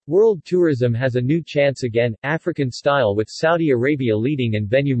World tourism has a new chance again, African style, with Saudi Arabia leading and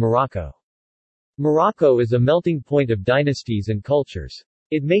venue Morocco. Morocco is a melting point of dynasties and cultures.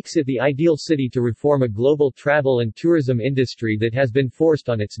 It makes it the ideal city to reform a global travel and tourism industry that has been forced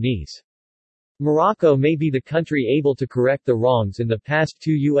on its knees. Morocco may be the country able to correct the wrongs in the past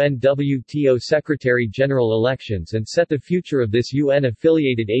two UNWTO Secretary-General elections and set the future of this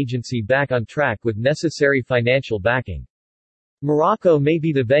UN-affiliated agency back on track with necessary financial backing. Morocco may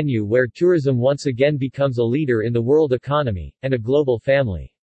be the venue where tourism once again becomes a leader in the world economy, and a global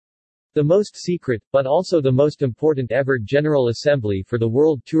family. The most secret, but also the most important ever General Assembly for the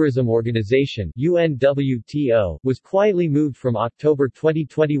World Tourism Organization (UNWTO) was quietly moved from October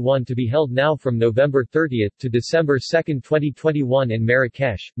 2021 to be held now from November 30 to December 2, 2021 in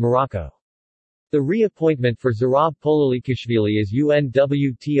Marrakesh, Morocco. The reappointment for Zurab Pololikashvili as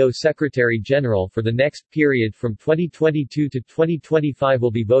UNWTO Secretary-General for the next period from 2022 to 2025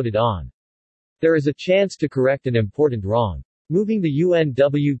 will be voted on. There is a chance to correct an important wrong. Moving the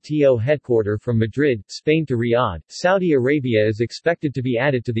UNWTO headquarters from Madrid, Spain to Riyadh, Saudi Arabia is expected to be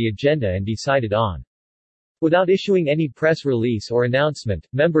added to the agenda and decided on. Without issuing any press release or announcement,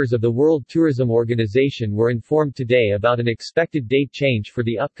 members of the World Tourism Organization were informed today about an expected date change for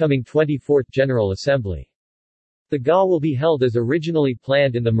the upcoming 24th General Assembly. The GA will be held as originally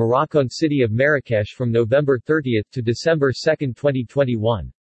planned in the Moroccan city of Marrakesh from November 30 to December 2,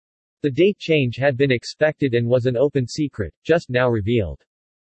 2021. The date change had been expected and was an open secret, just now revealed.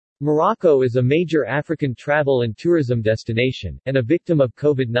 Morocco is a major African travel and tourism destination, and a victim of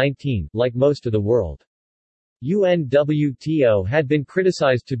COVID-19, like most of the world. UNWTO had been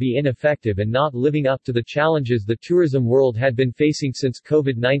criticized to be ineffective and not living up to the challenges the tourism world had been facing since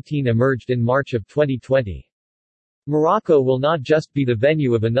COVID-19 emerged in March of 2020. Morocco will not just be the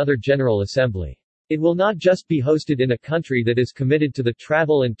venue of another General Assembly. It will not just be hosted in a country that is committed to the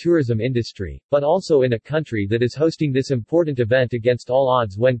travel and tourism industry, but also in a country that is hosting this important event against all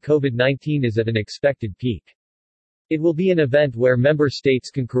odds when COVID-19 is at an expected peak. It will be an event where member states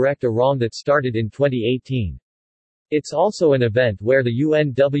can correct a wrong that started in 2018. It's also an event where the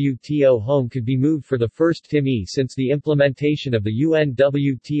UNWTO home could be moved for the first time since the implementation of the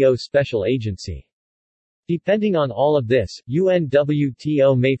UNWTO Special Agency. Depending on all of this,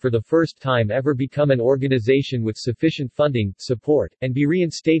 UNWTO may for the first time ever become an organization with sufficient funding, support, and be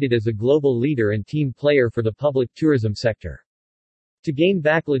reinstated as a global leader and team player for the public tourism sector. To gain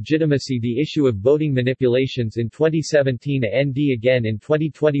back legitimacy, the issue of voting manipulations in 2017 and again in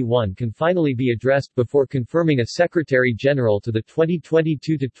 2021 can finally be addressed before confirming a Secretary-General to the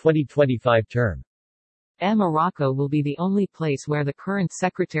 2022 to 2025 term. Morocco will be the only place where the current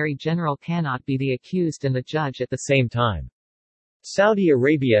Secretary-General cannot be the accused and the judge at the same time. Saudi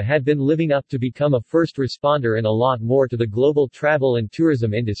Arabia had been living up to become a first responder and a lot more to the global travel and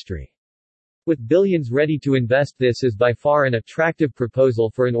tourism industry. With billions ready to invest, this is by far an attractive proposal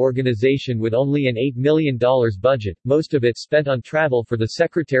for an organization with only an $8 million budget, most of it spent on travel for the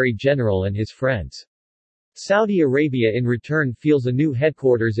Secretary-General and his friends. Saudi Arabia in return feels a new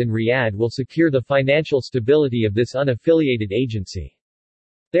headquarters in Riyadh will secure the financial stability of this unaffiliated agency.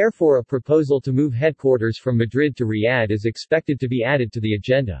 Therefore, a proposal to move headquarters from Madrid to Riyadh is expected to be added to the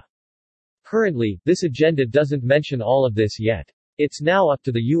agenda. Currently, this agenda doesn't mention all of this yet. It's now up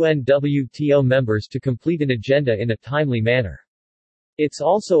to the UNWTO members to complete an agenda in a timely manner. It's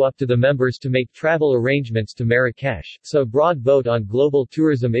also up to the members to make travel arrangements to Marrakesh, so a broad vote on global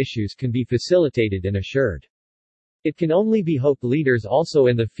tourism issues can be facilitated and assured. It can only be hoped leaders also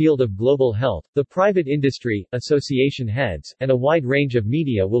in the field of global health, the private industry, association heads, and a wide range of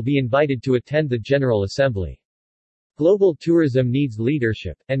media will be invited to attend the General Assembly. Global tourism needs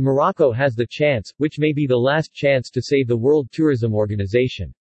leadership, and Morocco has the chance, which may be the last chance to save the World Tourism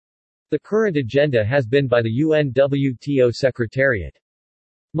Organization. The current agenda has been by the UNWTO Secretariat.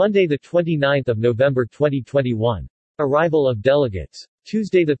 Monday 29 November 2021. Arrival of delegates.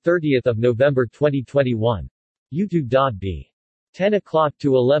 Tuesday 30 November 2021. YouTube.b. 10 o'clock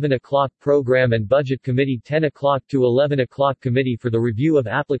to 11 o'clock Program and Budget Committee 10 o'clock to 11 o'clock Committee for the Review of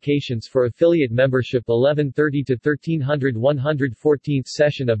Applications for Affiliate Membership 11:30 to 1300 114th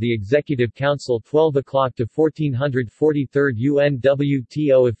Session of the Executive Council 12 o'clock to 1400 43rd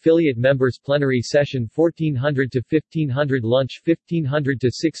UNWTO Affiliate Members Plenary Session 1400 to 1500 Lunch 1500 to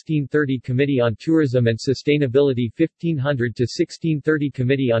 1630 Committee on Tourism and Sustainability 1500 to 1630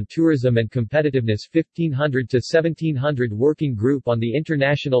 Committee on Tourism and Competitiveness 1500 to 1700 Working Group on the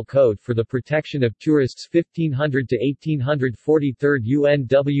International Code for the Protection of Tourists 1500 to 1840 3rd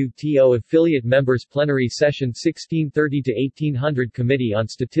UNWTO Affiliate Members Plenary Session 1630 to 1800 Committee on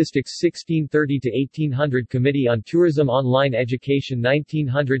Statistics 1630 to 1800 Committee on Tourism Online Education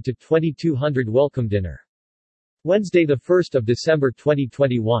 1900 to 2200 Welcome Dinner. Wednesday 1 December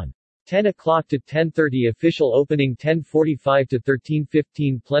 2021. 10 o'clock to 10:30 Official Opening 10:45 to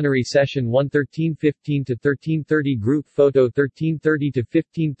 13:15 Plenary Session 1 13:15 to 13:30 Group Photo 13:30 to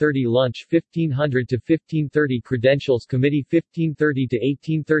 15:30 Lunch 1500 to 15:30 Credentials Committee 15:30 to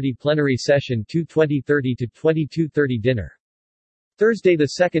 18:30 Plenary Session 2 20:30 to 22:30 Dinner. Thursday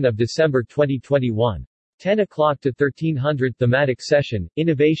 2 December 2021. 10 o'clock to 1300 Thematic Session,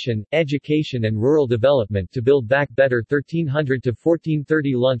 Innovation, Education and Rural Development to Build Back Better 1300 to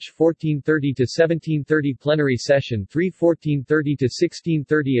 14:30 Lunch 14:30 to 17:30 Plenary Session 3 14:30 to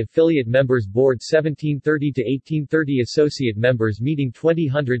 16:30 Affiliate Members Board 17:30 to 18:30 Associate Members Meeting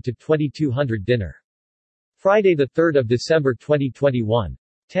 2000 to 2200 Dinner. Friday 3 December 2021.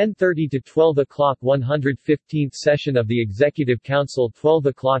 10:30 to 12 o'clock 115th Session of the Executive Council 12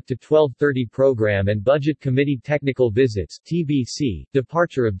 o'clock to 12:30 Program and Budget Committee Technical Visits TBC,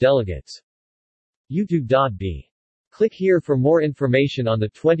 Departure of Delegates. U2.B. Click here for more information on the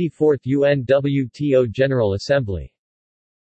 24th UNWTO General Assembly.